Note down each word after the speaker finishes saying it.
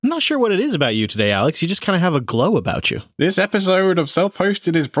I'm not sure what it is about you today, Alex. You just kind of have a glow about you. This episode of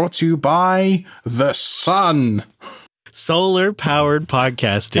Self-Hosted is brought to you by the sun. Solar-powered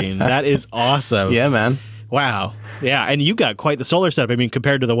podcasting. That is awesome. Yeah, man. Wow. Yeah, and you got quite the solar setup. I mean,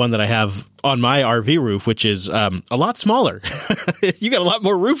 compared to the one that I have on my RV roof, which is a lot smaller. You got a lot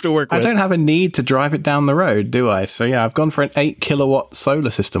more roof to work with. I don't have a need to drive it down the road, do I? So yeah, I've gone for an 8-kilowatt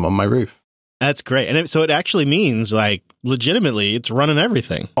solar system on my roof. That's great. And so it actually means, like, legitimately, it's running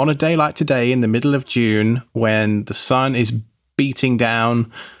everything. On a day like today, in the middle of June, when the sun is beating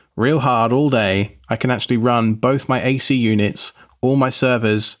down real hard all day, I can actually run both my AC units, all my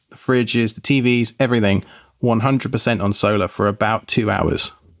servers, the fridges, the TVs, everything, 100% on solar for about 2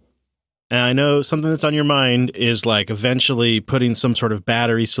 hours. And I know something that's on your mind is like eventually putting some sort of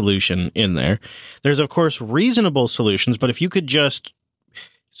battery solution in there. There's, of course, reasonable solutions, but if you could just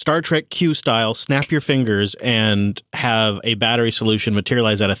Star Trek Q style, snap your fingers and have a battery solution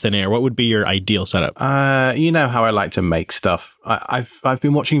materialize out of thin air, what would be your ideal setup? You know how I like to make stuff. I've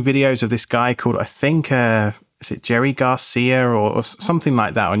been watching videos of this guy called, I think, is it Jerry Garcia or something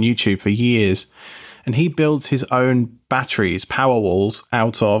like that on YouTube for years. And he builds his own batteries, power walls,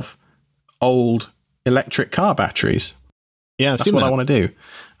 out of old electric car batteries. Yeah, that's what I want to do.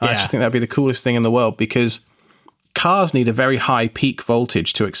 Yeah. I just think that'd be the coolest thing in the world, because cars need a very high peak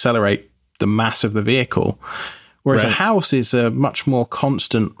voltage to accelerate the mass of the vehicle, whereas a house is a much more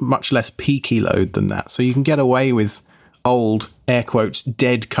constant, much less peaky load than that. So you can get away with old, air quotes,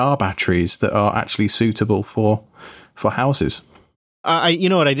 dead car batteries that are actually suitable for houses. You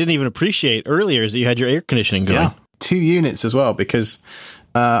know what I didn't even appreciate earlier is that you had your air conditioning going. Yeah, 2 units as well, because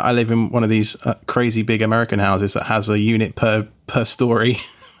I live in one of these crazy big American houses that has a unit per story.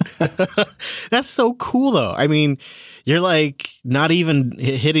 That's so cool, though. I mean, you're like not even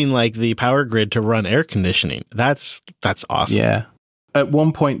hitting like the power grid to run air conditioning. That's awesome. Yeah. At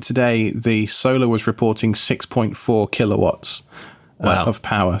one point today, the solar was reporting 6.4 kilowatts of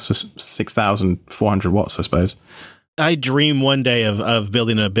power. So 6,400 watts, I suppose. I dream one day of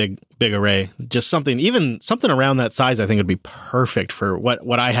building a big array. Just something around that size, I think would be perfect for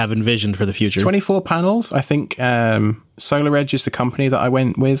what I have envisioned for the future. 24 panels, I think. SolarEdge is the company that I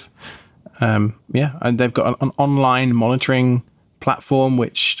went with. And they've got an online monitoring platform,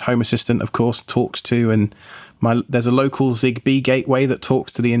 which Home Assistant, of course, talks to. And there's a local Zigbee gateway that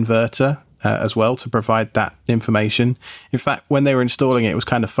talks to the inverter as well to provide that information. In fact, when they were installing it was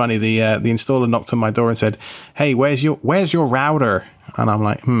kind of funny. The installer knocked on my door and said, "Hey, where's your router?" And I'm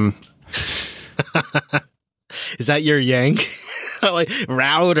like, Is that your yank? Like,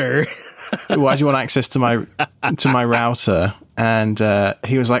 router? Why do you want access to my router? And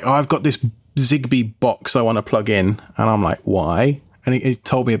he was like, "Oh, I've got this Zigbee box I want to plug in." And I'm like, "Why?" And he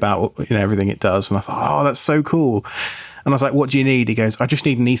told me about everything it does. And I thought, "Oh, that's so cool." And I was like, "What do you need?" He goes, "I just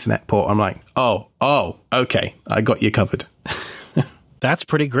need an Ethernet port." I'm like, oh, okay. I got you covered. That's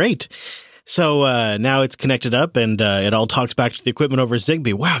pretty great. So now it's connected up and it all talks back to the equipment over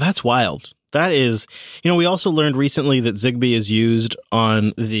Zigbee. Wow, that's wild. That is, we also learned recently that Zigbee is used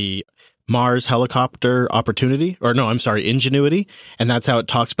on the Mars helicopter Ingenuity. And that's how it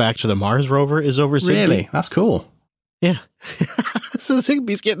talks back to the Mars rover is over Zigbee. Really? That's cool. Yeah. So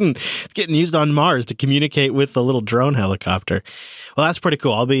Zigbee's getting used on Mars to communicate with the little drone helicopter. Well, that's pretty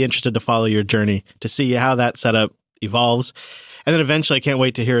cool. I'll be interested to follow your journey to see how that setup evolves. And then eventually I can't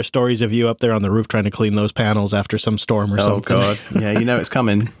wait to hear stories of you up there on the roof trying to clean those panels after some storm or something. Oh, God. Yeah, it's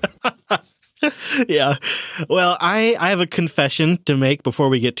coming. Yeah. Well, I have a confession to make before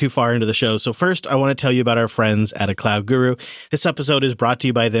we get too far into the show. So first, I want to tell you about our friends at A Cloud Guru. This episode is brought to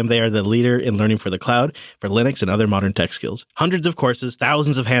you by them. They are the leader in learning for the cloud, for Linux and other modern tech skills. Hundreds of courses,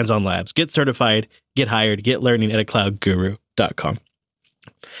 thousands of hands-on labs. Get certified, get hired, get learning at acloudguru.com.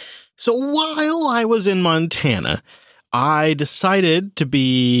 So while I was in Montana, I decided to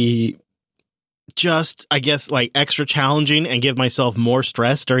be just, I guess, like extra challenging and give myself more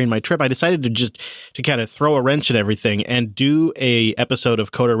stress during my trip. I decided to kind of throw a wrench at everything and do a episode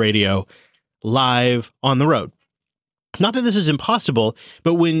of Coder Radio live on the road. Not that this is impossible,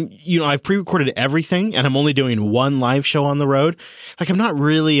 but when, I've pre-recorded everything and I'm only doing one live show on the road, like I'm not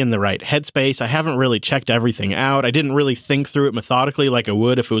really in the right headspace. I haven't really checked everything out. I didn't really think through it methodically like I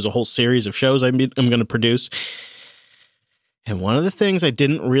would if it was a whole series of shows I'm going to produce. And one of the things I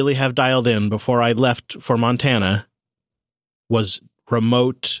didn't really have dialed in before I left for Montana was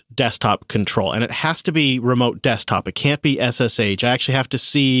remote desktop control. And it has to be remote desktop. It can't be SSH. I actually have to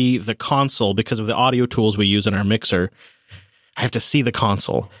see the console because of the audio tools we use in our mixer. I have to see the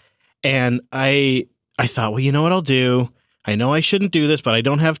console. And I thought, well, you know what I'll do? I know I shouldn't do this, but I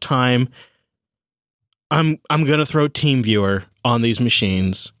don't have time. I'm going to throw TeamViewer on these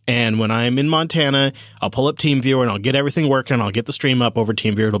machines. And when I'm in Montana, I'll pull up TeamViewer and I'll get everything working and I'll get the stream up over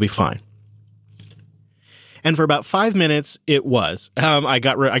TeamViewer. It'll be fine. And for about 5 minutes, it was. I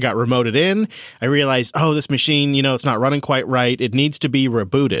got remoted in. I realized, this machine, it's not running quite right. It needs to be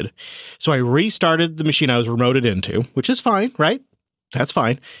rebooted. So I restarted the machine I was remoted into, which is fine, right? That's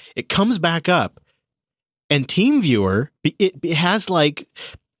fine. It comes back up. And TeamViewer, it has like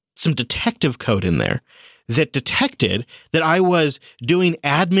some detective code in there that detected that I was doing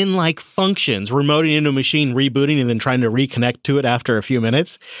admin-like functions, remoting into a machine, rebooting, and then trying to reconnect to it after a few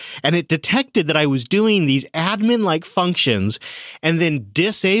minutes. And it detected that I was doing these admin-like functions and then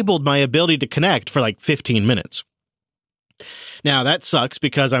disabled my ability to connect for like 15 minutes. Now, that sucks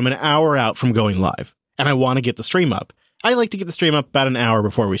because I'm an hour out from going live, and I want to get the stream up. I like to get the stream up about an hour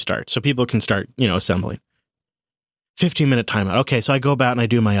before we start, so people can start, assembling. 15-minute timeout. Okay, so I go about and I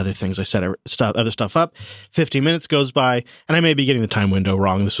do my other things. I set other stuff up. 15 minutes goes by, and I may be getting the time window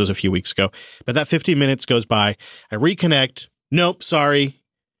wrong. This was a few weeks ago. But that 15 minutes goes by. I reconnect. Nope, sorry.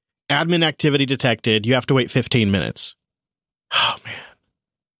 Admin activity detected. You have to wait 15 minutes. Oh, man.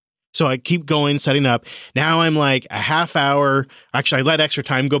 So I keep going, setting up. Now I'm like a half hour. Actually, I let extra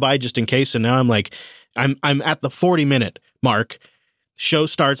time go by just in case. And now I'm like, I'm at the 40-minute mark. Show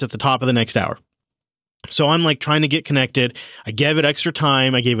starts at the top of the next hour. So I'm like trying to get connected. I gave it extra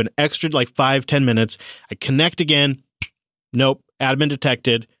time. I gave an extra like 5-10 minutes. I connect again. Nope. Admin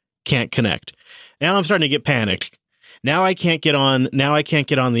detected. Can't connect. Now I'm starting to get panicked. Now I can't get on. Now I can't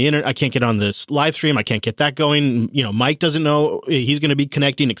get on the internet. I can't get on this live stream. I can't get that going. Mike doesn't know he's going to be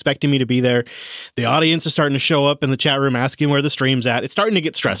connecting, expecting me to be there. The audience is starting to show up in the chat room asking where the stream's at. It's starting to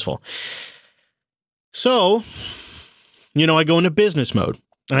get stressful. So, I go into business mode.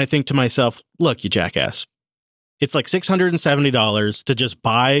 And I think to myself, look, you jackass, it's like $670 to just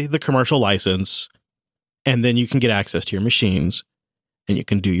buy the commercial license, and then you can get access to your machines and you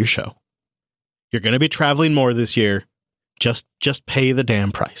can do your show. You're going to be traveling more this year. Just pay the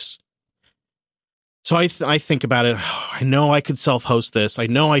damn price. So I think about it. I know I could self-host this. I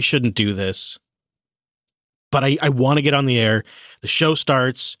know I shouldn't do this, but I want to get on the air. The show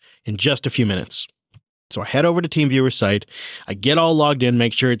starts in just a few minutes. So I head over to TeamViewer's site. I get all logged in,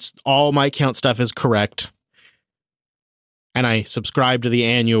 make sure it's all my account stuff is correct. And I subscribe to the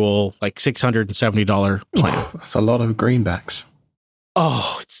annual like $670 plan. That's a lot of greenbacks.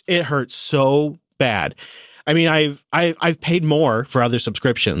 Oh, it hurts so bad. I mean, I've paid more for other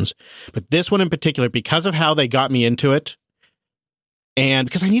subscriptions, but this one in particular, because of how they got me into it, and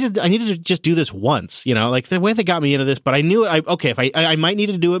because I needed to just do this once, like the way they got me into this, but I knew if I might need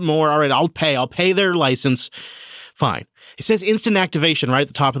to do it more. All right, I'll pay their license. Fine. It says instant activation right at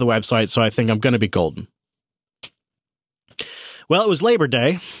the top of the website. So I think I'm going to be golden. Well, it was Labor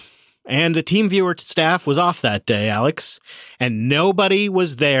Day and the TeamViewer staff was off that day, Alex, and nobody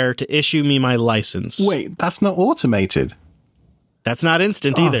was there to issue me my license. Wait, that's not automated. That's not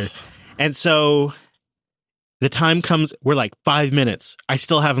instant either. And so the time comes, we're like 5 minutes. I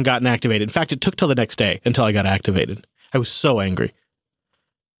still haven't gotten activated. In fact, it took till the next day until I got activated. I was so angry.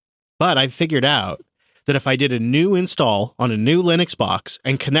 But I figured out that if I did a new install on a new Linux box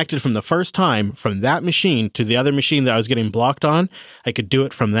and connected from the first time from that machine to the other machine that I was getting blocked on, I could do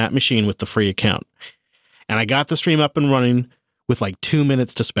it from that machine with the free account. And I got the stream up and running with like 2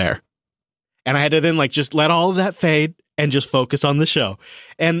 minutes to spare. And I had to then like just let all of that fade and just focus on the show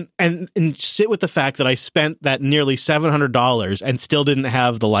and sit with the fact that I spent that nearly $700 and still didn't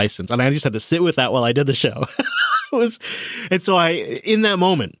have the license. And I just had to sit with that while I did the show. And so in that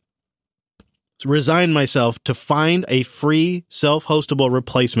moment, resigned myself to find a free self-hostable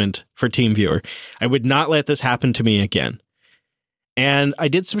replacement for TeamViewer. I would not let this happen to me again. And I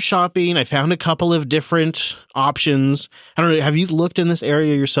did some shopping. I found a couple of different options. I don't know. Have you looked in this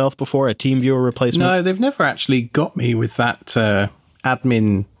area yourself before, a TeamViewer replacement? No, they've never actually got me with that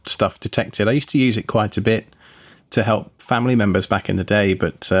admin stuff detected. I used to use it quite a bit to help family members back in the day.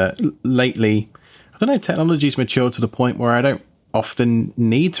 But lately, I don't know, technology's matured to the point where I don't often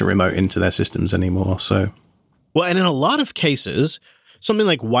need to remote into their systems anymore. So, well, and in a lot of cases, something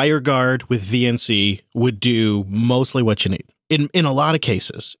like WireGuard with VNC would do mostly what you need. In a lot of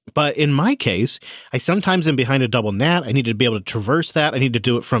cases. But in my case, I sometimes am behind a double NAT. I need to be able to traverse that. I need to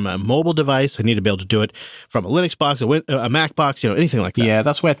do it from a mobile device. I need to be able to do it from a Linux box, a Mac box, anything like that. Yeah,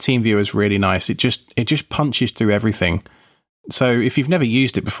 that's where TeamViewer is really nice. It just punches through everything. So if you've never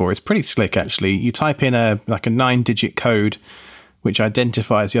used it before, it's pretty slick, actually. You type in a 9-digit code, which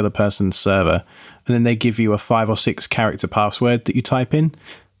identifies the other person's server, and then they give you a 5 or 6 character password that you type in.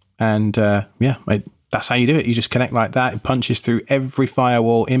 And that's how you do it. You just connect like that. It punches through every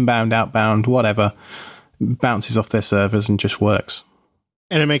firewall, inbound, outbound, whatever. bounces off their servers and just works.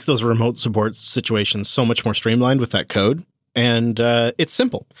 And it makes those remote support situations so much more streamlined with that code. And it's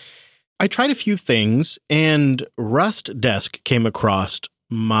simple. I tried a few things, and Rust Desk came across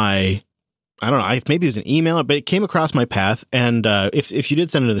my, I don't know, maybe it was an email, but it came across my path. And if you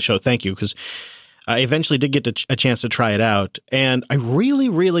did send it to the show, thank you, because I eventually did get a chance to try it out. And I really,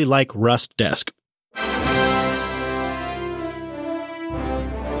 really like Rust Desk.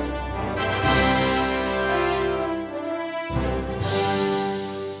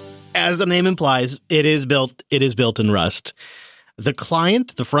 As the name implies, it is built in Rust. The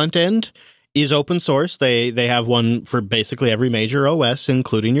client, the front end, is open source. They have one for basically every major OS,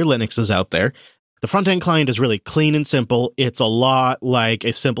 including your Linuxes out there. The front end client is really clean and simple. It's a lot like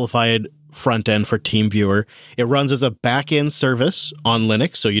a simplified front end for TeamViewer. It runs as a back-end service on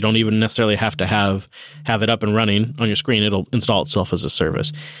Linux, so you don't even necessarily have to have it up and running on your screen. It'll install itself as a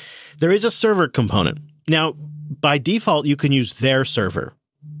service. There is a server component. Now, by default, you can use their server.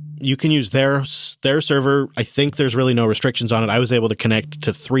 You can use their server. I think there's really no restrictions on it. I was able to connect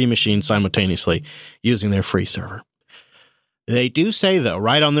to 3 machines simultaneously using their free server. They do say, though,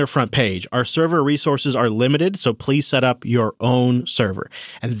 right on their front page, our server resources are limited, so please set up your own server.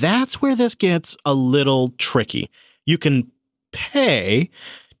 And that's where this gets a little tricky. You can pay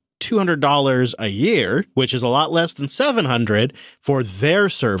 $200 a year, which is a lot less than $700 for their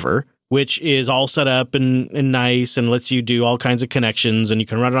server, which is all set up and nice and lets you do all kinds of connections, and you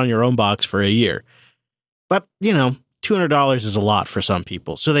can run it on your own box for a year. But, $200 is a lot for some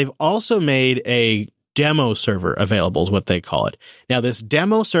people. So they've also made a demo server available, is what they call it. Now, this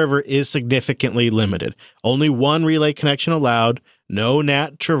demo server is significantly limited. Only one relay connection allowed, no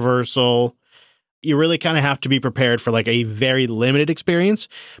NAT traversal. You really kind of have to be prepared for like a very limited experience,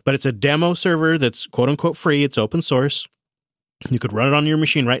 but it's a demo server that's quote unquote free. It's open source. You could run it on your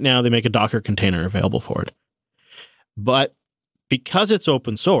machine right now. They make a Docker container available for it. But because it's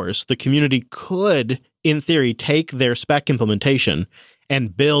open source, the community could, in theory, take their spec implementation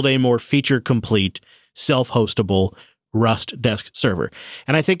and build a more feature-complete, self-hostable Rust Desk server.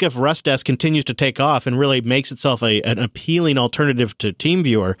 And I think if Rust Desk continues to take off and really makes itself an appealing alternative to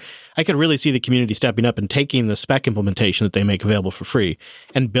TeamViewer, I could really see the community stepping up and taking the spec implementation that they make available for free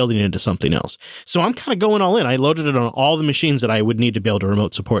and building it into something else. So I'm kind of going all in. I loaded it on all the machines that I would need to be able to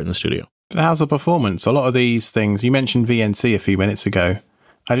remote support in the studio. So how's the performance? A lot of these things, you mentioned VNC a few minutes ago.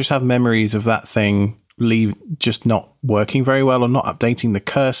 I just have memories of that thing just not working very well or not updating the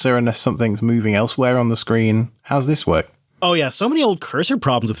cursor unless something's moving elsewhere on the screen. How's this work? Oh yeah, so many old cursor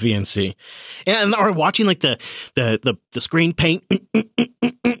problems with VNC, and or watching like the screen paint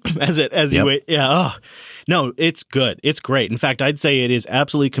you wait. Yeah, oh no, it's good, it's great. In fact, I'd say it is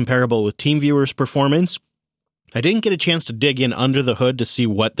absolutely comparable with TeamViewer's performance. I didn't get a chance to dig in under the hood to see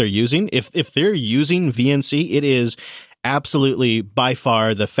what they're using. If they're using VNC, it is absolutely by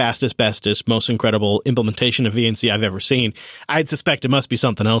far the fastest, bestest, most incredible implementation of VNC I've ever seen. I'd suspect it must be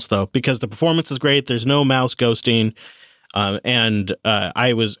something else, though, because the performance is great. There's no mouse ghosting. And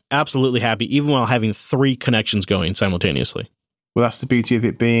I was absolutely happy, even while having 3 connections going simultaneously. Well, that's the beauty of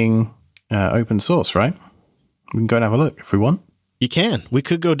it being open source, right? We can go and have a look if we want. You can. We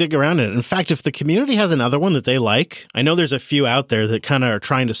could go dig around in it. In fact, if the community has another one that they like, I know there's a few out there that kind of are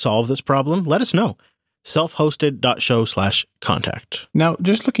trying to solve this problem, let us know. selfhosted.show/contact. Now,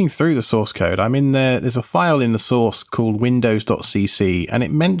 just looking through the source code, I'm in there. There's a file in the source called windows.cc, and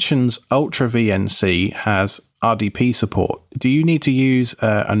it mentions Ultra VNC has RDP support. Do you need to use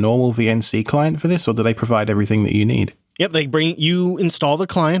a normal VNC client for this, or do they provide everything that you need? Yep, you install the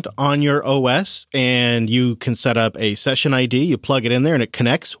client on your OS, and you can set up a session ID. You plug it in there, and it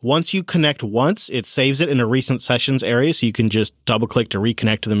connects. Once you connect once, it saves it in a recent sessions area, so you can just double-click to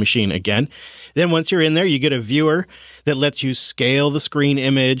reconnect to the machine again. Then once you're in there, you get a viewer that lets you scale the screen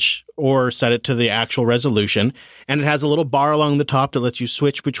image or set it to the actual resolution. And it has a little bar along the top that lets you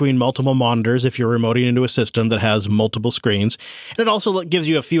switch between multiple monitors if you're remoting into a system that has multiple screens. And it also gives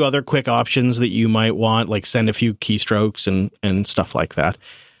you a few other quick options that you might want, like send a few keystrokes and stuff like that.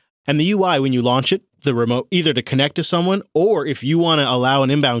 And the UI, when you launch it, the remote, either to connect to someone or if you want to allow an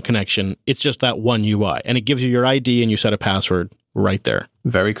inbound connection, it's just that one UI. And it gives you your ID and you set a password right there.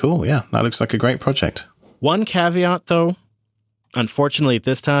 Very cool. Yeah, that looks like a great project. One caveat, though, unfortunately at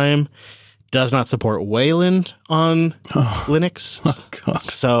this time, does not support Wayland on Linux. Oh, God.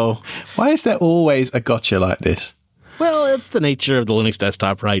 So why is there always a gotcha like this? Well, it's the nature of the Linux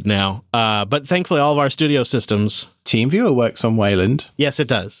desktop right now. But thankfully, all of our studio systems... TeamViewer works on Wayland. Yes, it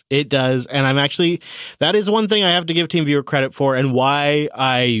does. It does. And that is one thing I have to give TeamViewer credit for. And why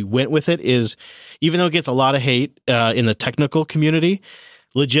I went with it is, even though it gets a lot of hate in the technical community,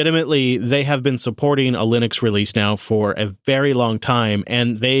 legitimately, they have been supporting a Linux release now for a very long time,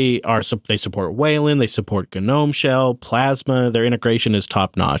 and they support Wayland, they support GNOME Shell, Plasma. Their integration is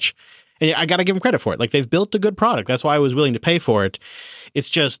top notch. And I got to give them credit for it. Like, they've built a good product. That's why I was willing to pay for it. It's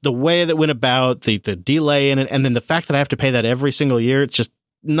just the way that went about, the delay in it, and then the fact that I have to pay that every single year, it's just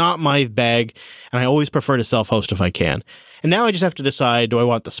not my bag. And I always prefer to self-host if I can. And now I just have to decide, do I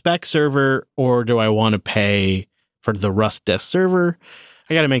want the spec server or do I want to pay for the Rust desk server?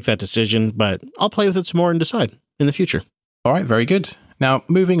 I got to make that decision, but I'll play with it some more and decide in the future. All right, very good. Now,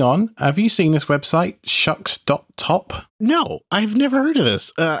 moving on, have you seen this website, shucks.top? No, I've never heard of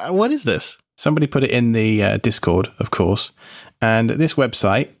this. What is this? Somebody put it in the Discord, of course. And this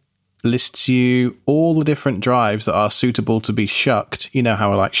website lists you all the different drives that are suitable to be shucked. You know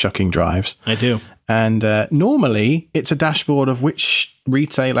how I like shucking drives. I do. And normally, it's a dashboard of which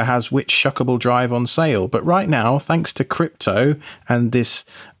retailer has which shuckable drive on sale. But right now, thanks to crypto and this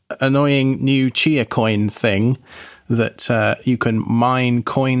annoying new Chia coin thing, that you can mine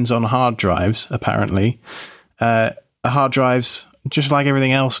coins on hard drives, apparently. Hard drives, just like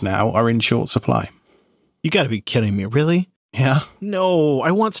everything else now, are in short supply. You got to be kidding me. Really? Yeah. No,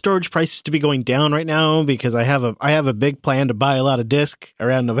 I want storage prices to be going down right now because I have a big plan to buy a lot of disk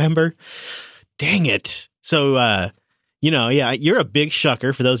around November. Dang it. So, you're a big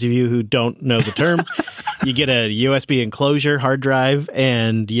shucker. For those of you who don't know the term, you get a USB enclosure hard drive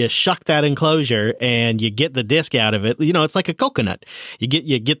and you shuck that enclosure and you get the disk out of it. You know, it's like a coconut. You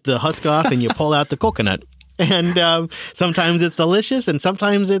get the husk off and you pull out the coconut. And sometimes it's delicious and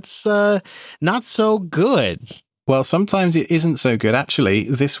sometimes it's not so good. Well, sometimes it isn't so good. Actually,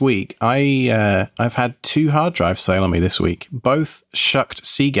 this week, I've had 2 hard drives fail on me this week, both shucked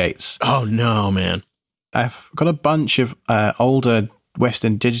Seagates. Oh, no, man. I've got a bunch of older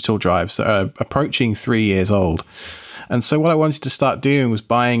Western Digital drives that are approaching 3 years old. And so what I wanted to start doing was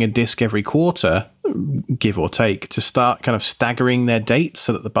buying a disk every quarter, give or take, to start kind of staggering their dates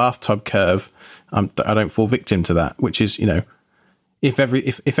so that the bathtub curve, I don't fall victim to that, which is, if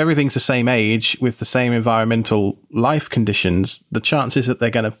everything's the same age with the same environmental life conditions, the chances that they're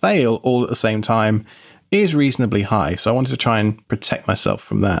going to fail all at the same time is reasonably high. So I wanted to try and protect myself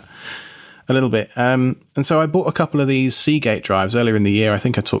from that a little bit. And so I bought a couple of these Seagate drives earlier in the year. I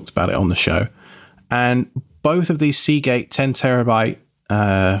think I talked about it on the show. And both of these Seagate 10 terabyte,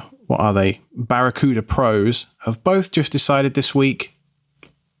 what are they? Barracuda Pros have both just decided this week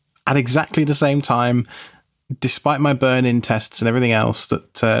at exactly the same time, despite my burn-in tests and everything else,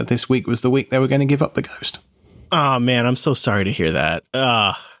 that this week was the week they were going to give up the Ghost. Oh, man, I'm so sorry to hear that.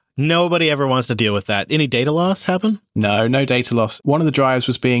 Nobody ever wants to deal with that. Any data loss happen? No data loss. One of the drives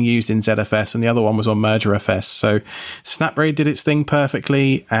was being used in ZFS and the other one was on MergerFS. So SnapRAID did its thing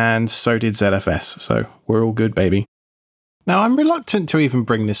perfectly and so did ZFS. So we're all good, baby. Now, I'm reluctant to even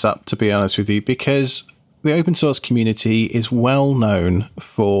bring this up, to be honest with you, because the open source community is well known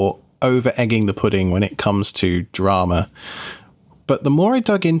for over-egging the pudding when it comes to drama. But the more I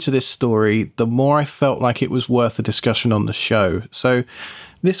dug into this story, the more I felt like it was worth a discussion on the show. So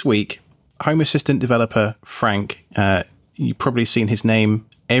this week, Home Assistant developer Frank, you've probably seen his name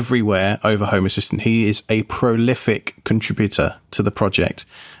everywhere over Home Assistant. He is a prolific contributor to the project,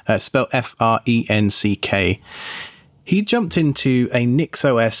 spelled F-R-E-N-C-K. He jumped into a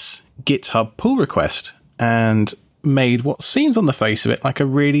NixOS GitHub pull request and made what seems on the face of it like a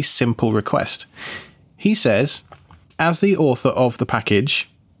really simple request. He says, as the author of the package,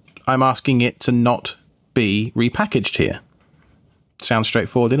 I'm asking it to not be repackaged here. Sounds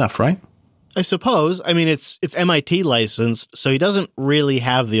straightforward enough, right? I suppose. I mean, it's MIT licensed, so he doesn't really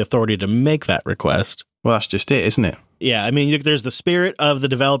have the authority to make that request. Well, that's just it, isn't it? Yeah, I mean, there's the spirit of the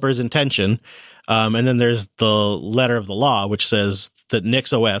developer's intention, and then there's the letter of the law, which says that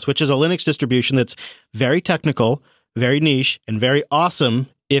NixOS, which is a Linux distribution that's very technical, very niche, and very awesome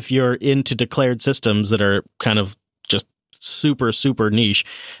if you're into declared systems that are kind of just super, super niche.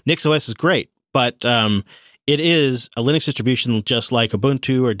 NixOS is great, but it is a Linux distribution just like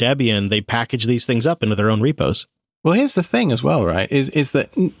Ubuntu or Debian. They package these things up into their own repos. Well, here's the thing as well, right, is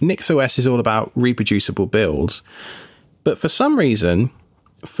that NixOS is all about reproducible builds. But for some reason,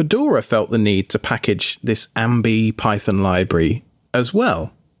 Fedora felt the need to package this Ambi Python library as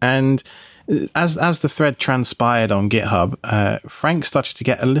well. And as the thread transpired on GitHub, Frank started to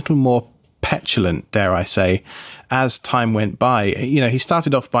get a little more petulant, dare I say, as time went by. He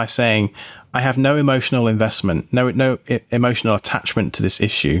started off by saying, I have no emotional investment, no emotional attachment to this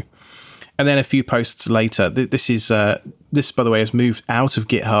issue. And then a few posts later, this, by the way, has moved out of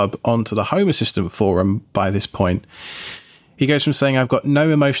GitHub onto the Home Assistant forum by this point. He goes from saying, I've got no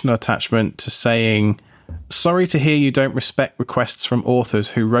emotional attachment to saying, Sorry to hear you don't respect requests from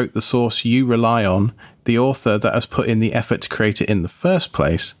authors who wrote the source you rely on, the author that has put in the effort to create it in the first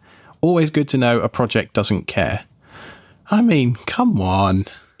place. Always good to know a project doesn't care. I mean, come on.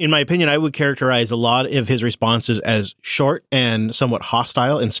 In my opinion, I would characterize a lot of his responses as short and somewhat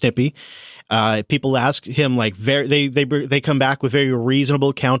hostile and snippy. People ask him they come back with very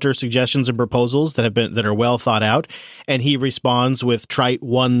reasonable counter suggestions and proposals that are well thought out, and he responds with trite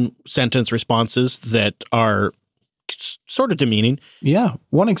one sentence responses that are sort of demeaning. Yeah,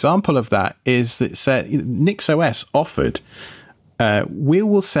 one example of that is that NixOS offered we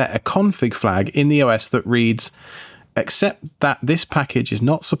will set a config flag in the OS that reads, except that this package is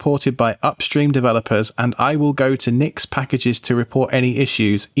not supported by upstream developers and I will go to Nix packages to report any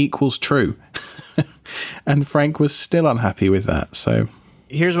issues equals true. And Frank was still unhappy with that. So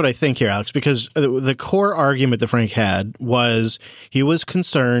here's what I think here, Alex, because the core argument that Frank had was he was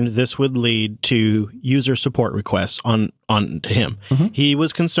concerned this would lead to user support requests on to him. Mm-hmm. He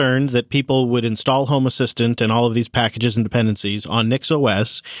was concerned that people would install Home Assistant and all of these packages and dependencies on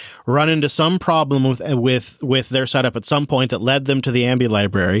NixOS, run into some problem with their setup at some point that led them to the Ambi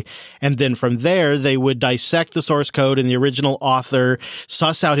library, and then from there they would dissect the source code and the original author,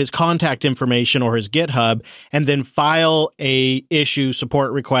 suss out his contact information or his GitHub, and then file a issue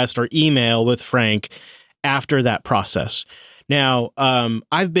support request or email with Frank after that process. Now,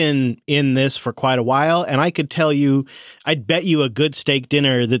 I've been in this for quite a while, and I could tell you, I'd bet you a good steak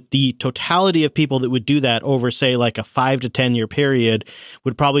dinner that the totality of people that would do that over, say, like a 5 to 10 year period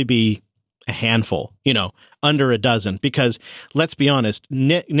would probably be a handful, under a dozen. Because let's be honest,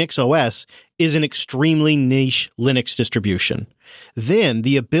 NixOS is an extremely niche Linux distribution. Then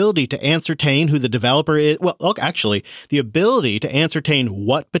the ability to ascertain who the developer is, the ability to ascertain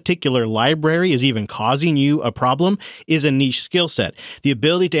what particular library is even causing you a problem is a niche skill set. The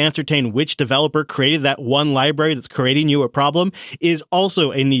ability to ascertain which developer created that one library that's creating you a problem is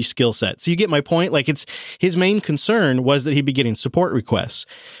also a niche skill set. So you get my point? Like, it's his main concern was that he'd be getting support requests,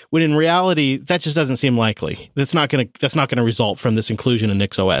 when in reality, that just doesn't seem likely. That's not going to result from this inclusion in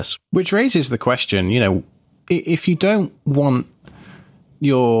NixOS. Which raises the question, if you don't want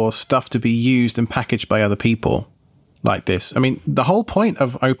your stuff to be used and packaged by other people like this. I mean, the whole point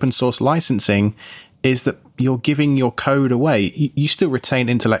of open source licensing is that you're giving your code away. You still retain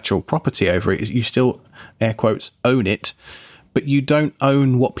intellectual property over it. You still, air quotes, own it, but you don't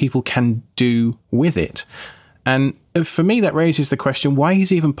own what people can do with it. And for me, that raises the question why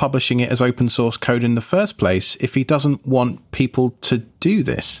he's even publishing it as open source code in the first place if he doesn't want people to do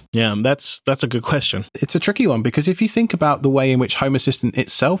this. Yeah, that's a good question. It's a tricky one because if you think about the way in which Home Assistant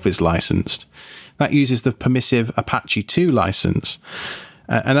itself is licensed, that uses the permissive Apache 2 license.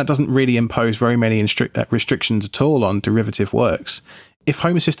 And that doesn't really impose very many restrictions at all on derivative works. If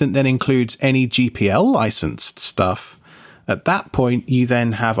Home Assistant then includes any GPL licensed stuff, at that point, you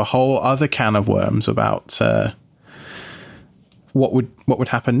then have a whole other can of worms about what would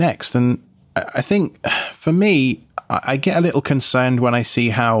happen next. And I think, for me, I get a little concerned when I see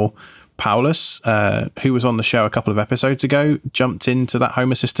how Paulus, who was on the show a couple of episodes ago, jumped into that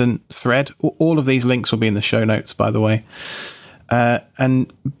Home Assistant thread. All of these links will be in the show notes, by the way.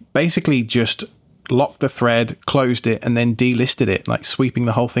 And basically just locked the thread, closed it, and then delisted it, like sweeping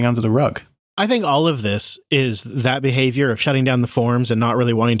the whole thing under the rug. I think all of this is that behavior of shutting down the forums and not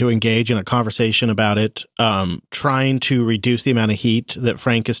really wanting to engage in a conversation about it, trying to reduce the amount of heat that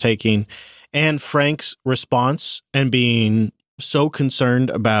Frank is taking, and Frank's response and being so concerned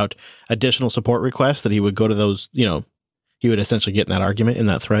about additional support requests that he would go to those, he would essentially get in that argument in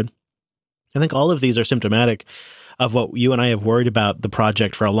that thread. I think all of these are symptomatic of what you and I have worried about the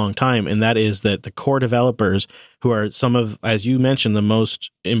project for a long time, and that is that the core developers, who are some of, as you mentioned, the most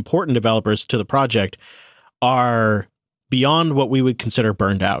important developers to the project, are beyond what we would consider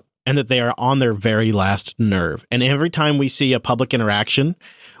burned out, and that they are on their very last nerve. And every time we see a public interaction,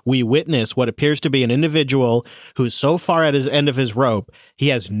 we witness what appears to be an individual who's so far at his end of his rope, he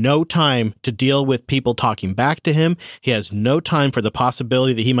has no time to deal with people talking back to him. He has no time for the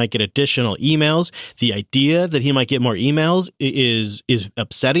possibility that he might get additional emails. The idea that he might get more emails is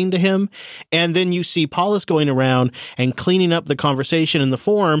upsetting to him. And then you see Paulus going around and cleaning up the conversation in the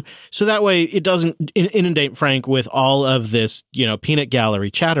forum, so that way it doesn't inundate Frank with all of this, peanut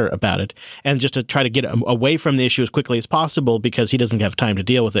gallery chatter about it, and just to try to get away from the issue as quickly as possible because he doesn't have time to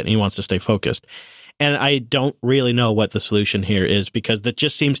deal with it and he wants to stay focused. And I don't really know what the solution here is, because that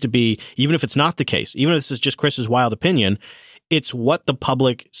just seems to be, even if it's not the case, even if this is just Chris's wild opinion, it's what the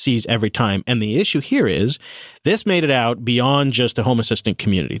public sees every time. And the issue here is this made it out beyond just the Home Assistant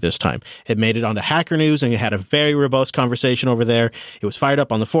community this time. It made it onto Hacker News, and it had a very robust conversation over there. It was fired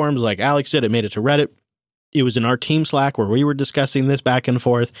up on the forums, like Alex said. It made it to Reddit. It was in our team Slack where we were discussing this back and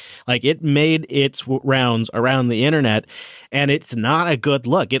forth. Like, it made its rounds around the internet, and it's not a good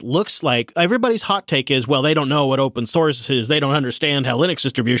look. It looks like everybody's hot take is, well, they don't know what open source is. They don't understand how Linux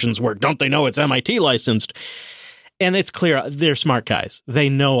distributions work. Don't they know it's MIT licensed? And it's clear they're smart guys. They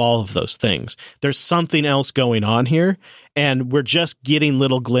know all of those things. There's something else going on here, and we're just getting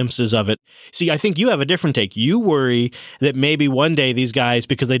little glimpses of it. See, I think you have a different take. You worry that maybe one day these guys,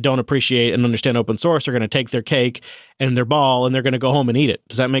 because they don't appreciate and understand open source, are going to take their cake and their ball and they're going to go home and eat it.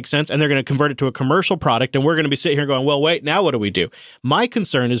 Does that make sense? And they're going to convert it to a commercial product, and we're going to be sitting here going, well, wait, now what do we do? My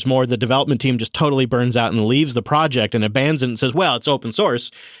concern is more the development team just totally burns out and leaves the project and abandons it and says, well, it's open source.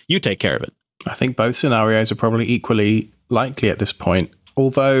 You take care of it. I think both scenarios are probably equally likely at this point,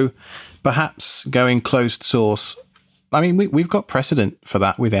 although perhaps going closed source. I mean, we've got precedent for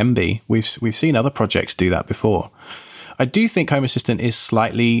that with Emby. We've seen other projects do that before. I do think Home Assistant is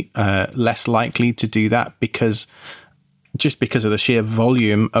slightly less likely to do that because of the sheer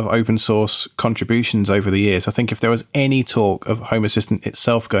volume of open source contributions over the years. I think if there was any talk of Home Assistant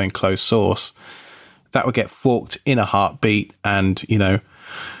itself going closed source, that would get forked in a heartbeat, and, you know,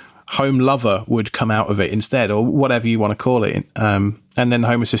 Home Lover would come out of it instead, or whatever you want to call it. And then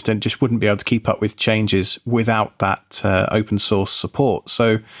Home Assistant just wouldn't be able to keep up with changes without that open source support.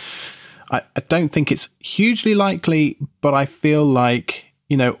 So I don't think it's hugely likely, but I feel like,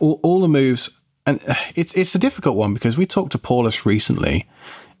 you know, all the moves, and it's a difficult one because we talked to Paulus recently,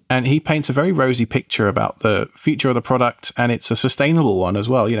 and he paints a very rosy picture about the future of the product, and it's a sustainable one as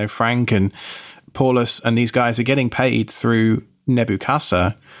well. You know, Frank and Paulus and these guys are getting paid through Nebu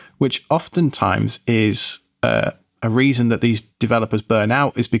Casa, which oftentimes is a reason that these developers burn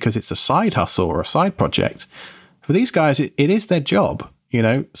out, is because it's a side hustle or a side project. For these guys, it is their job, you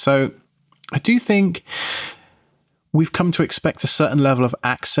know? So I do think we've come to expect a certain level of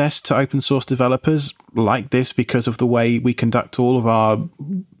access to open source developers like this because of the way we conduct all of our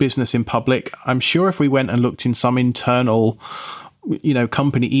business in public. I'm sure if we went and looked in some internal, you know,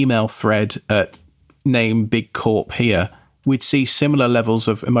 company email thread at name Big Corp here, we'd see similar levels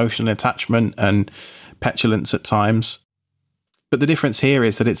of emotional attachment and petulance at times. But the difference here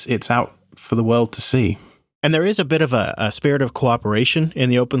is that it's out for the world to see. And there is a bit of a spirit of cooperation in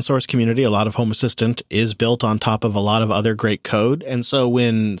the open source community. A lot of Home Assistant is built on top of a lot of other great code. And so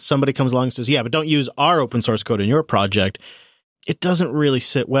when somebody comes along and says, yeah, but don't use our open source code in your project, it doesn't really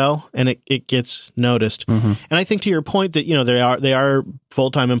sit well, and it gets noticed. Mm-hmm. And I think to your point that, you know, they are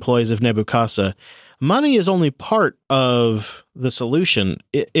full-time employees of Nebu Casa. Money is only part of the solution.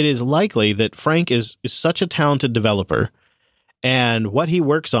 It is likely that Frank is such a talented developer, and what he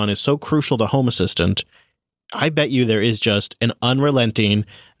works on is so crucial to Home Assistant. I bet you there is just an unrelenting,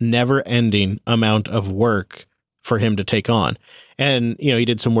 never-ending amount of work for him to take on. And, you know, he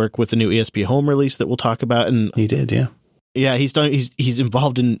did some work with the new ESP Home release that we'll talk about. And he did, yeah. Yeah, he's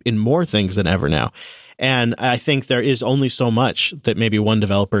involved in more things than ever now. And I think there is only so much that maybe one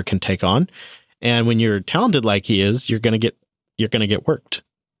developer can take on. And when you're talented like he is, you're going to get worked.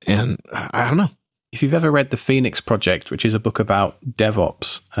 And I don't know. If you've ever read The Phoenix Project, which is a book about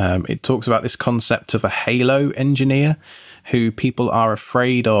DevOps, it talks about this concept of a halo engineer who people are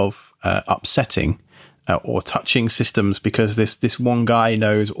afraid of upsetting or touching systems because this one guy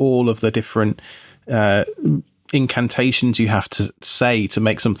knows all of the different incantations you have to say to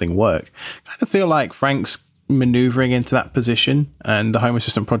make something work. I kind of feel like Frank's maneuvering into that position, and the Home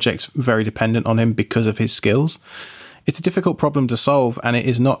Assistant project's very dependent on him because of his skills. It's a difficult problem to solve, and it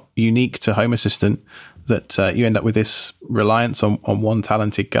is not unique to Home Assistant that you end up with this reliance on one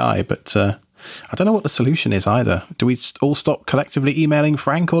talented guy. But I don't know what the solution is either. Do we all stop collectively emailing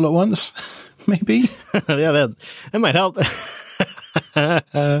Frank all at once? Maybe. Yeah, that might help.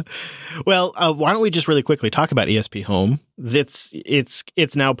 Well, why don't we just really quickly talk about ESP Home?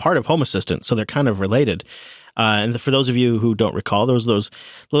 It's now part of Home Assistant, so they're kind of related. And for those of you who don't recall, those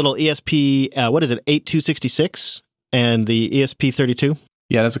little ESP, 8266 and the ESP32?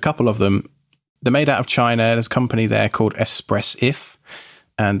 Yeah, there's a couple of them. They're made out of China. There's a company there called EspressIF,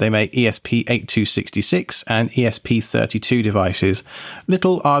 and they make ESP8266 and ESP32 devices.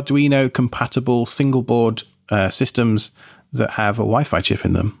 Little Arduino-compatible single-board systems that have a Wi-Fi chip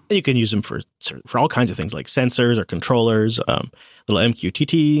in them. You can use them for all kinds of things like sensors or controllers, little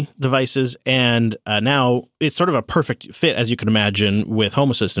MQTT devices. And now it's sort of a perfect fit, as you can imagine, with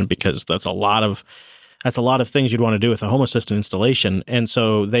Home Assistant, because that's a lot of things you'd want to do with a Home Assistant installation. And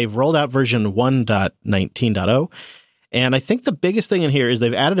so they've rolled out version 1.19.0. And I think the biggest thing in here is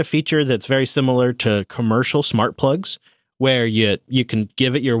they've added a feature that's very similar to commercial smart plugs, where you can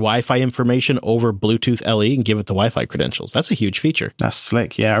give it your Wi-Fi information over Bluetooth LE and give it the Wi-Fi credentials. That's a huge feature. That's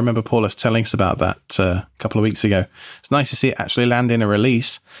slick. Yeah, I remember Paulus telling us about that a couple of weeks ago. It's nice to see it actually land in a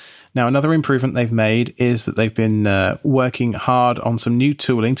release. Now, another improvement they've made is that they've been working hard on some new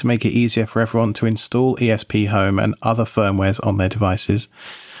tooling to make it easier for everyone to install ESP Home and other firmwares on their devices.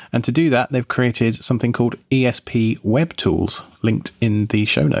 And to do that, they've created something called ESP Web Tools, linked in the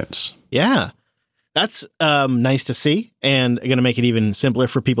show notes. Yeah. That's nice to see, and going to make it even simpler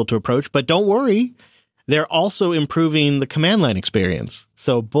for people to approach. But don't worry, they're also improving the command line experience.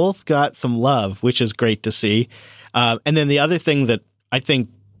 So both got some love, which is great to see. And then the other thing that I think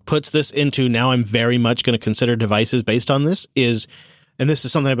puts this into now I'm very much going to consider devices based on this is, and this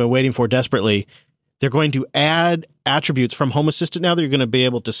is something I've been waiting for desperately, they're going to add attributes from Home Assistant now. They're going to be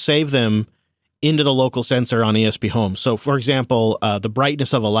able to save them into the local sensor on ESP Home. So, for example, the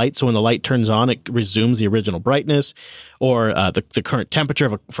brightness of a light. So when the light turns on, it resumes the original brightness, or the current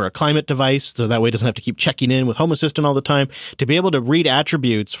temperature for a climate device. So that way it doesn't have to keep checking in with Home Assistant all the time. To be able to read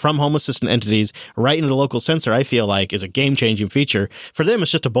attributes from Home Assistant entities right into the local sensor, I feel like is a game-changing feature. For them, it's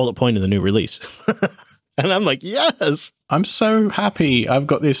just a bullet point in the new release. And I'm like, yes. I'm so happy. I've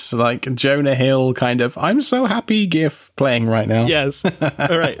got this like Jonah Hill kind of, I'm so happy GIF playing right now. Yes.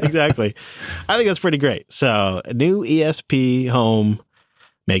 All right. Exactly. I think that's pretty great. So a new ESP Home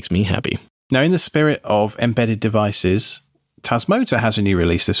makes me happy. Now, in the spirit of embedded devices, Tasmota has a new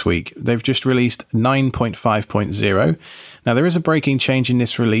release this week. They've just released 9.5.0. Now, there is a breaking change in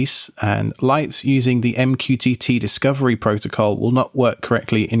this release, and lights using the MQTT discovery protocol will not work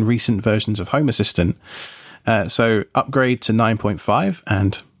correctly in recent versions of Home Assistant. So upgrade to 9.5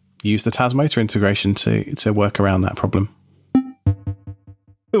 and use the Tasmota integration to work around that problem.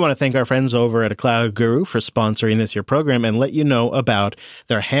 We want to thank our friends over at A Cloud Guru for sponsoring this year program and let you know about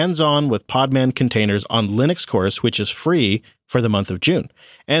their hands-on with Podman containers on Linux course, which is free for the month of June.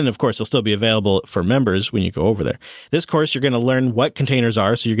 And of course, it'll still be available for members when you go over there. This course, you're going to learn what containers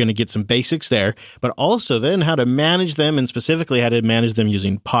are, so you're going to get some basics there, but also then how to manage them, and specifically how to manage them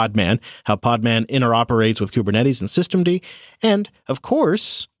using Podman, how Podman interoperates with Kubernetes and Systemd, and of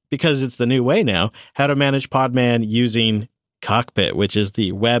course, because it's the new way now, how to manage Podman using Cockpit, which is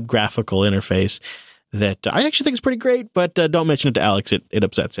the web graphical interface that I actually think is pretty great, but don't mention it to Alex. It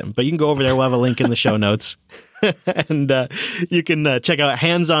upsets him. But you can go over there. We'll have a link in the show notes. And you can check out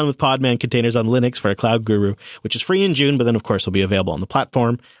Hands-On with Podman Containers on Linux for A Cloud Guru, which is free in June, but then, of course, will be available on the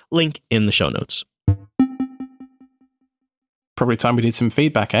platform. Link in the show notes. Probably time we did some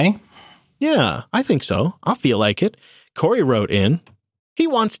feedback, eh? Yeah, I think so. I feel like it. Corey wrote in. He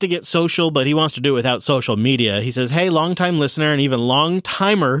wants to get social, but he wants to do it without social media. He says, hey, longtime listener and even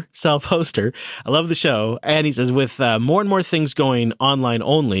long-timer self-hoster. I love the show. And he says, with more and more things going online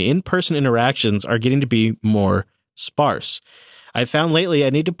only, in-person interactions are getting to be more sparse. I've found lately I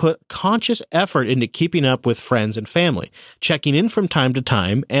need to put conscious effort into keeping up with friends and family, checking in from time to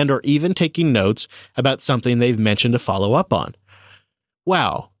time, and or even taking notes about something they've mentioned to follow up on.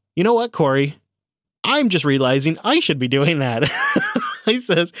 Wow. You know what, Corey? I'm just realizing I should be doing that. He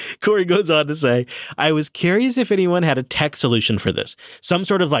says, Corey goes on to say, I was curious if anyone had a tech solution for this. Some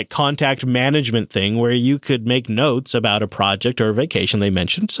sort of like contact management thing where you could make notes about a project or a vacation they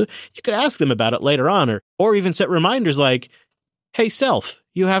mentioned. So you could ask them about it later on, or even set reminders like, hey, self,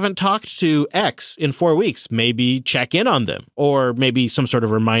 you haven't talked to X in 4 weeks. Maybe check in on them, or maybe some sort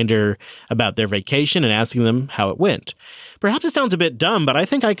of reminder about their vacation and asking them how it went. Perhaps it sounds a bit dumb, but I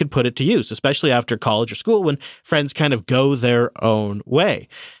think I could put it to use, especially after college or school when friends kind of go their own way.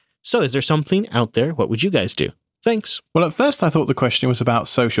 So is there something out there? What would you guys do? Thanks. Well, at first I thought the question was about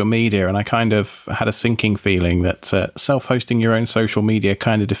social media, and I kind of had a sinking feeling that self-hosting your own social media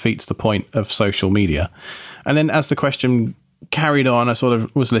kind of defeats the point of social media. And then as the question carried on, I sort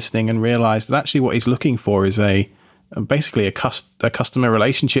of was listening and realized that actually what he's looking for is basically a customer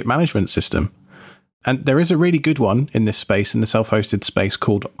relationship management system. And there is a really good one in this space, in the self-hosted space,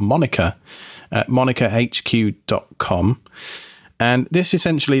 called Monica, at monicahq.com. And this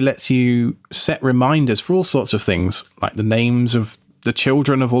essentially lets you set reminders for all sorts of things, like the names of the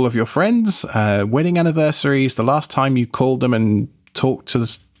children of all of your friends, wedding anniversaries, the last time you called them and talked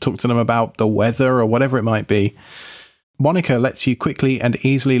to them about the weather or whatever it might be. Monica lets you quickly and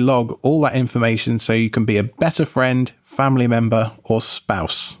easily log all that information so you can be a better friend, family member, or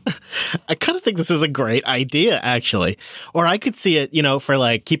spouse. I kind of think this is a great idea, actually. Or I could see it, for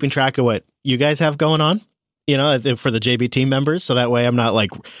like keeping track of what you guys have going on. for the JB team members. So that way I'm not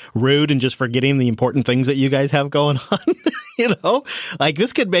like rude and just forgetting the important things that you guys have going on. Like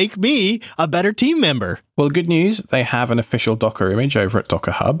this could make me a better team member. Well, good news. They have an official Docker image over at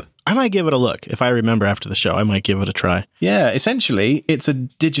Docker Hub. I might give it a look. If I remember after the show, I might give it a try. Yeah, essentially, it's a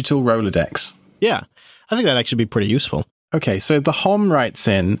digital Rolodex. Yeah, I think that'd actually be pretty useful. Okay, so the Hom writes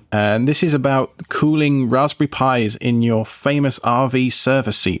in, and this is about cooling Raspberry Pis in your famous RV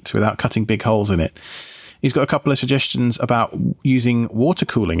server seat without cutting big holes in it. He's got a couple of suggestions about using water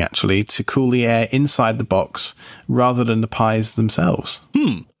cooling, actually, to cool the air inside the box rather than the Pis themselves.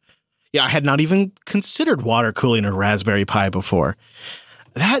 Yeah, I had not even considered water cooling a Raspberry Pi before.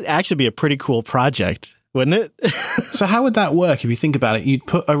 That'd actually be a pretty cool project, wouldn't it? So how would that work if you think about it? You'd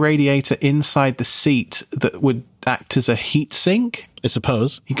put a radiator inside the seat that would act as a heat sink? I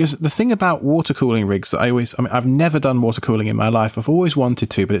suppose. Because the thing about water cooling rigs that I've never done water cooling in my life. I've always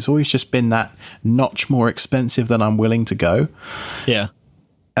wanted to, but it's always just been that notch more expensive than I'm willing to go. Yeah.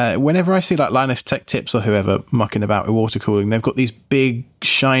 Whenever I see like Linus Tech Tips or whoever mucking about with water cooling, they've got these big,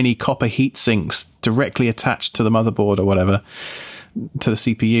 shiny copper heat sinks directly attached to the motherboard or whatever, to the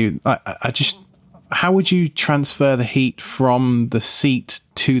CPU. I just... How would you transfer the heat from the seat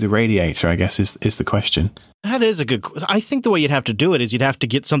to the radiator, I guess, is the question. That is a good... I think the way you'd have to do it is you'd have to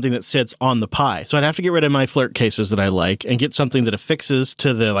get something that sits on the Pi. So I'd have to get rid of my flirt cases that I like and get something that affixes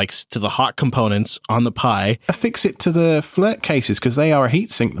to the hot components on the Pi. Affix it to the flirt cases because they are a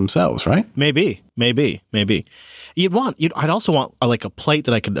heatsink themselves, right? Maybe. I'd also want like a plate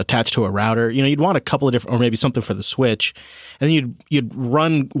that I could attach to a router. You'd want a couple of different, or maybe something for the switch. And then you'd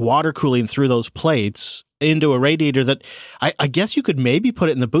run water cooling through those plates into a radiator that I guess you could maybe put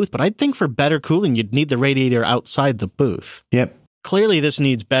it in the booth, but I think for better cooling, you'd need the radiator outside the booth. Yep. Clearly, this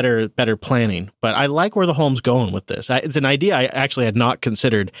needs better planning, but I like where the home's going with this. It's an idea I actually had not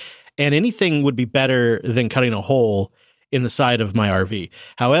considered, and anything would be better than cutting a hole in the side of my RV.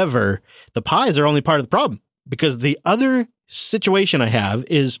 However, the Pis are only part of the problem, because the other situation I have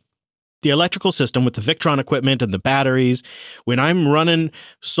is the electrical system with the Victron equipment and the batteries. When I'm running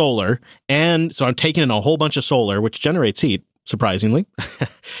solar, and so I'm taking in a whole bunch of solar, which generates heat, surprisingly,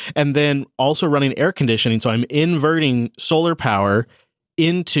 and then also running air conditioning. So I'm inverting solar power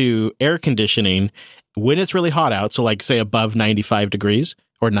into air conditioning when it's really hot out. So like say above 95 degrees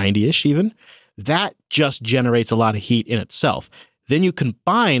or 90-ish even, that just generates a lot of heat in itself. Then you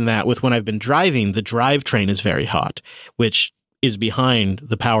combine that with when I've been driving, the drivetrain is very hot, which is behind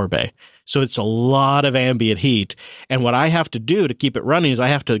the power bay. So it's a lot of ambient heat. And what I have to do to keep it running is I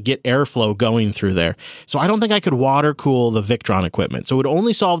have to get airflow going through there. So I don't think I could water cool the Victron equipment. So it would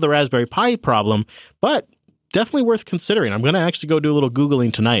only solve the Raspberry Pi problem, but definitely worth considering. I'm going to actually go do a little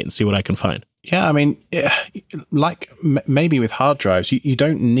Googling tonight and see what I can find. Yeah, I mean, like maybe with hard drives, you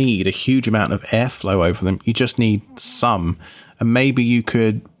don't need a huge amount of airflow over them. You just need some. And maybe you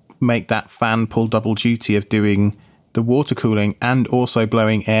could make that fan pull double duty of doing the water cooling and also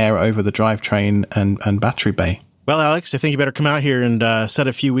blowing air over the drivetrain and battery bay. Well, Alex, I think you better come out here and set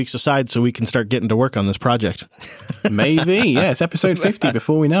a few weeks aside so we can start getting to work on this project. Maybe. Yeah, it's episode 50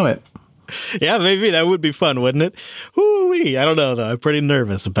 before we know it. Yeah, maybe. That would be fun, wouldn't it? Woo-wee. I don't know, though. I'm pretty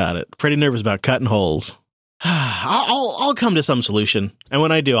nervous about it. Pretty nervous about cutting holes. I'll come to some solution, and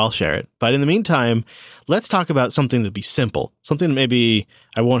when I do, I'll share it. But in the meantime, let's talk about something that'd be simple, something that maybe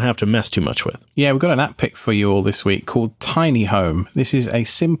I won't have to mess too much with. Yeah, we've got an app pick for you all this week called Tiny Home. This is a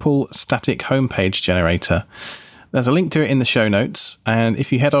simple static homepage generator. There's a link to it in the show notes, and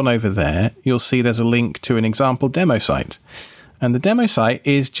if you head on over there, you'll see there's a link to an example demo site. And the demo site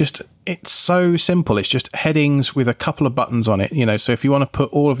is it's so simple. It's just headings with a couple of buttons on it. So if you want to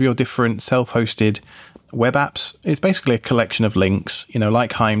put all of your different self-hosted web apps, it's basically a collection of links,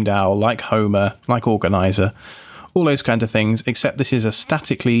 like Heimdall, like Homer, like Organizer, all those kind of things, except this is a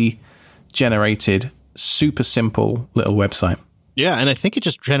statically generated, super simple little website. Yeah, and I think it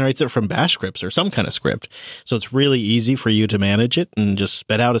just generates it from bash scripts or some kind of script. So it's really easy for you to manage it and just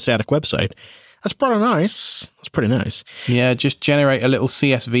spit out a static website. That's pretty nice. Yeah, just generate a little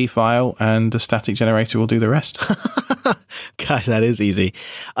CSV file and the static generator will do the rest. Gosh, that is easy.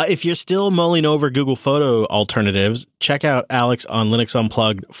 If you're still mulling over Google Photo alternatives, check out Alex on Linux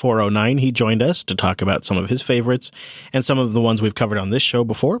Unplugged 409. He joined us to talk about some of his favorites and some of the ones we've covered on this show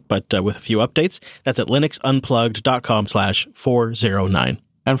before, but with a few updates. That's at linuxunplugged.com/409.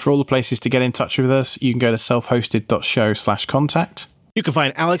 And for all the places to get in touch with us, you can go to selfhosted.show/contact. You can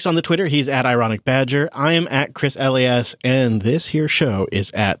find Alex on the Twitter. He's at Ironic Badger. I am at Chris Elias, and this here show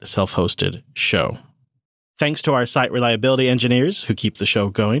is at Self-Hosted Show. Thanks to our site reliability engineers who keep the show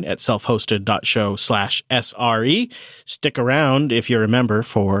going at selfhosted.show/SRE. Stick around if you're a member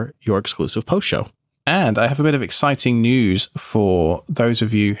for your exclusive post show. And I have a bit of exciting news for those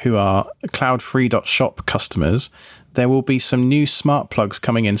of you who are cloudfree.shop customers. There will be some new smart plugs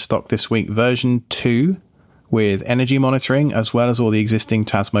coming in stock this week, version 2, with energy monitoring, as well as all the existing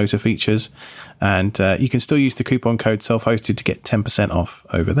Tasmotor features. And you can still use the coupon code self-hosted to get 10% off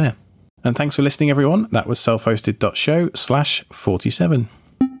over there. And thanks for listening, everyone. That was selfhosted.show/47.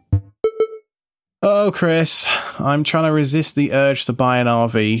 Oh, Chris, I'm trying to resist the urge to buy an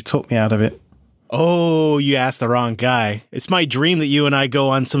RV. Talk me out of it. Oh, you asked the wrong guy. It's my dream that you and I go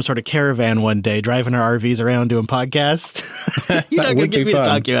on some sort of caravan one day, driving our RVs around doing podcasts. You're not going to get me to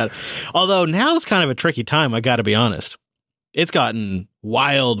talk to you about it. Although now is kind of a tricky time, I got to be honest. It's gotten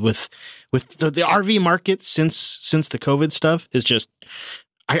wild with the RV market since the COVID stuff is just,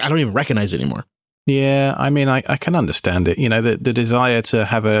 I don't even recognize it anymore. Yeah, I mean, I can understand it. You know, the desire to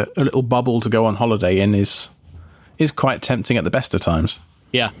have a little bubble to go on holiday in is quite tempting at the best of times.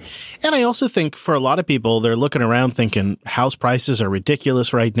 Yeah. And I also think for a lot of people, they're looking around thinking house prices are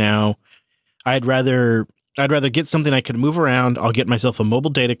ridiculous right now. I'd rather get something I can move around. I'll get myself a mobile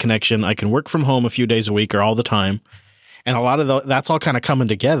data connection. I can work from home a few days a week or all the time. And a lot of that's all kind of coming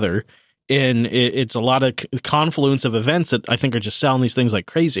together. And it's a lot of confluence of events that I think are just selling these things like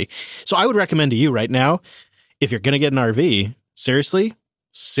crazy. So I would recommend to you right now, if you're going to get an RV, seriously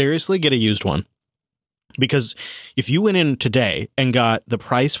get a used one. Because if you went in today and got the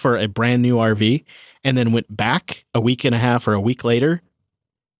price for a brand new RV and then went back a week and a half or a week later,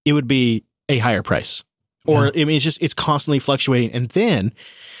 it would be a higher price. Or I mean, it's constantly fluctuating. And then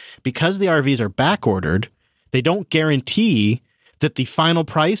because the RVs are back ordered, they don't guarantee that the final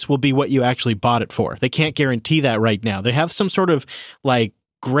price will be what you actually bought it for. They can't guarantee that right now. They have some sort of like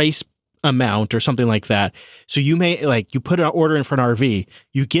grace amount or something like that. So you may you put an order in for an RV,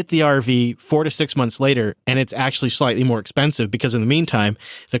 you get the RV 4 to 6 months later, and it's actually slightly more expensive because in the meantime,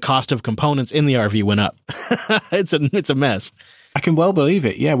 the cost of components in the RV went up. It's a mess. I can well believe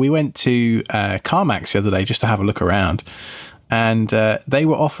it. Yeah, we went to CarMax the other day just to have a look around, and they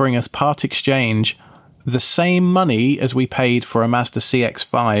were offering us part exchange the same money as we paid for a Mazda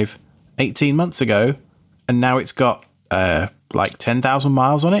CX-5 18 months ago, and now it's got 10,000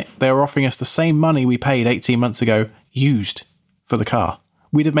 miles on it. They were offering us the same money we paid 18 months ago used for the car.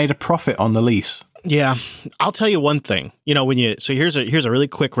 We'd have made a profit on the lease. Yeah, I'll tell you one thing. You know, here's a really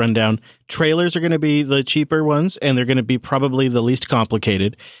quick rundown. Trailers are going to be the cheaper ones, and they're going to be probably the least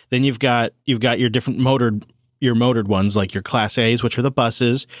complicated. Then you've got your different motored ones, like your Class A's, which are the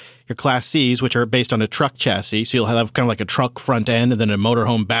buses, your Class C's, which are based on a truck chassis. So you'll have kind of like a truck front end and then a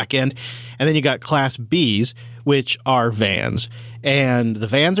motorhome back end. And then you got Class B's, which are vans. And the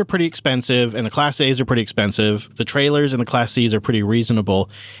vans are pretty expensive and the Class A's are pretty expensive. The trailers and the Class C's are pretty reasonable.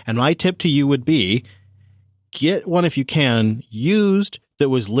 And my tip to you would be get one if you can used that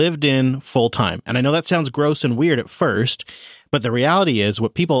was lived in full time. And I know that sounds gross and weird at first, but the reality is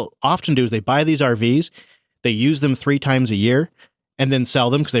what people often do is they buy these RVs, they use them 3 times a year and then sell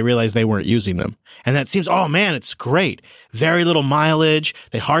them because they realize they weren't using them. And that seems, oh man, it's great. Very little mileage.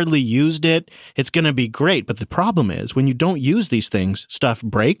 They hardly used it. It's going to be great. But the problem is when you don't use these things, stuff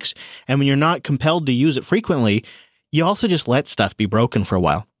breaks. And when you're not compelled to use it frequently, you also just let stuff be broken for a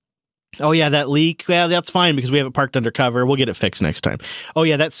while. Oh yeah, that leak. Yeah, that's fine because we have it parked undercover. We'll get it fixed next time. Oh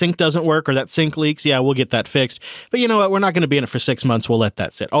yeah, that sink doesn't work or that sink leaks. Yeah, we'll get that fixed. But you know what? We're not going to be in it for 6 months. We'll let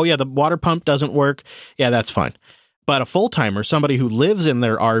that sit. Oh yeah, the water pump doesn't work. Yeah, that's fine. But a full-timer, somebody who lives in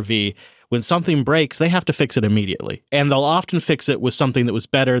their RV, when something breaks, they have to fix it immediately. And they'll often fix it with something that was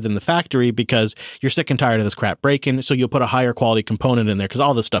better than the factory because you're sick and tired of this crap breaking. So you'll put a higher quality component in there because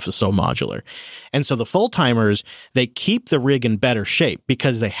all this stuff is so modular. And so the full-timers, they keep the rig in better shape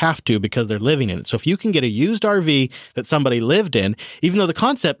because they have to, because they're living in it. So if you can get a used RV that somebody lived in, even though the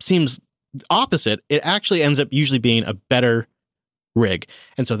concept seems opposite, it actually ends up usually being a better rig.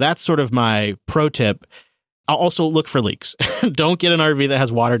 And so that's sort of my pro tip. I'll also look for leaks. Don't get an RV that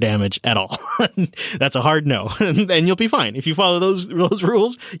has water damage at all. That's a hard no. And you'll be fine. If you follow those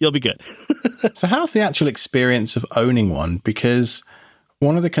rules, you'll be good. So how's the actual experience of owning one? Because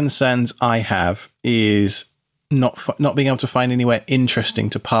one of the concerns I have is not being able to find anywhere interesting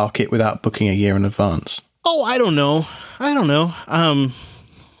to park it without booking a year in advance. Oh, I don't know. I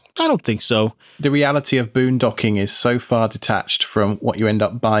don't think so. The reality of boondocking is so far detached from what you end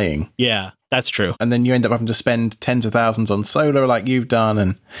up buying. Yeah, that's true. And then you end up having to spend tens of thousands on solar like you've done,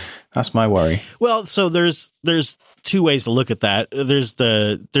 and that's my worry. Well, so there's 2 ways to look at that.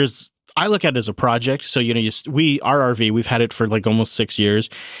 I look at it as a project. So, you know, our RV, we've had it for like almost 6 years,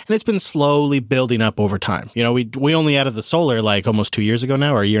 and it's been slowly building up over time. You know, we only added the solar like almost 2 years ago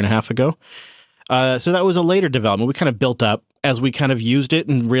now, or a year and a half ago. So that was a later development. We kind of built up as we kind of used it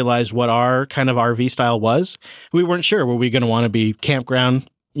and realized what our kind of RV style was, we weren't sure. Were we going to want to be campground,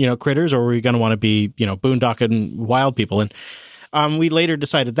 critters, or were we going to want to be, boondocking wild people? And we later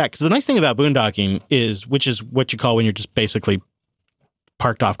decided that, because the nice thing about boondocking is, which is what you call when you're just basically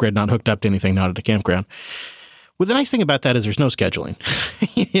parked off grid, not hooked up to anything, not at a campground. Well, the nice thing about that is there's no scheduling.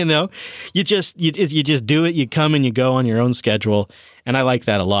 You just do it. You come and you go on your own schedule, and I like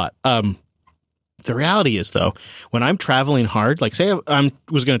that a lot. The reality is, though, when I'm traveling hard, like say I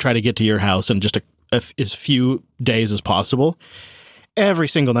was going to try to get to your house in just as few days as possible, every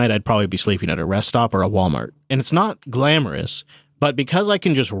single night I'd probably be sleeping at a rest stop or a Walmart. And it's not glamorous, but because I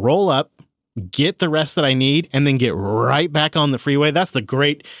can just roll up, get the rest that I need, and then get right back on the freeway. That's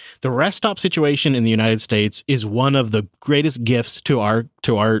the rest stop situation in the United States is one of the greatest gifts to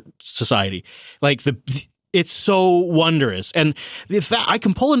our society. Like it's so wondrous. And the fact I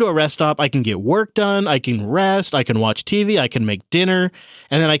can pull into a rest stop, I can get work done, I can rest, I can watch TV, I can make dinner,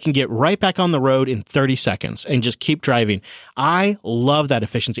 and then I can get right back on the road in 30 seconds and just keep driving. I love that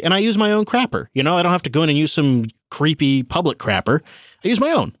efficiency. And I use my own crapper. I don't have to go in and use some creepy public crapper. I use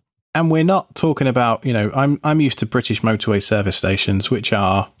my own. And we're not talking about, I'm used to British motorway service stations, which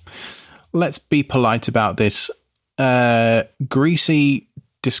are, let's be polite about this, greasy,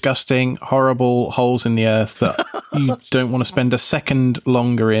 disgusting, horrible holes in the earth that you don't want to spend a second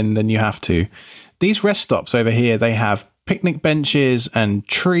longer in than you have to. These rest stops over here, they have picnic benches and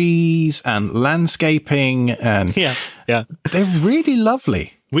trees and landscaping, and yeah, they're really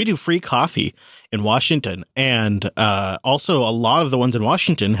lovely. We do free coffee in Washington, and also a lot of the ones in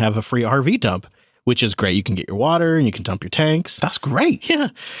Washington have a free RV dump, which is great. You can get your water and you can dump your tanks. That's great. Yeah,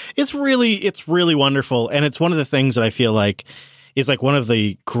 it's really wonderful, and it's one of the things that I feel like is like one of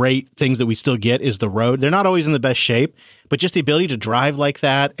the great things that we still get is the road. They're not always in the best shape, but just the ability to drive like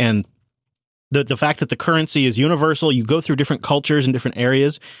that, and the fact that the currency is universal. You go through different cultures in different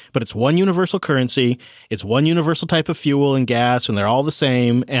areas, but it's one universal currency. It's one universal type of fuel and gas, and they're all the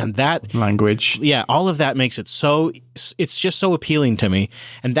same. And that language, yeah, all of that makes it so. It's just so appealing to me,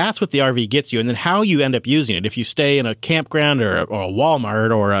 and that's what the RV gets you. And then how you end up using it, if you stay in a campground or a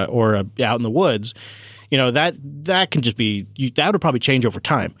Walmart or out in the woods, that can just be that would probably change over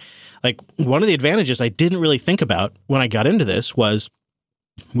time. Like one of the advantages I didn't really think about when I got into this was,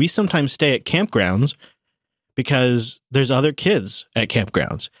 we sometimes stay at campgrounds because there's other kids at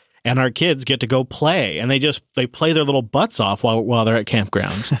campgrounds, and our kids get to go play, and they play their little butts off while they're at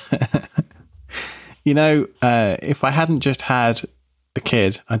campgrounds. If I hadn't just had a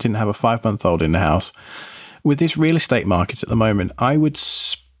kid, I didn't have a 5-month-old in the house. With this real estate market at the moment, I would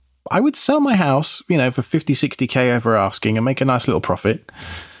sell my house, for 50, 60K over asking and make a nice little profit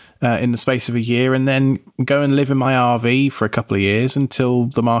in the space of a year, and then go and live in my RV for a couple of years until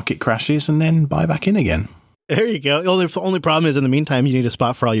the market crashes, and then buy back in again. There you go. The only problem is in the meantime, you need a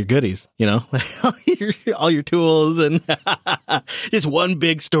spot for all your goodies, all your tools, and just one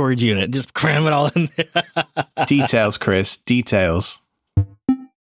big storage unit. Just cram it all in there. Details, Chris. Details.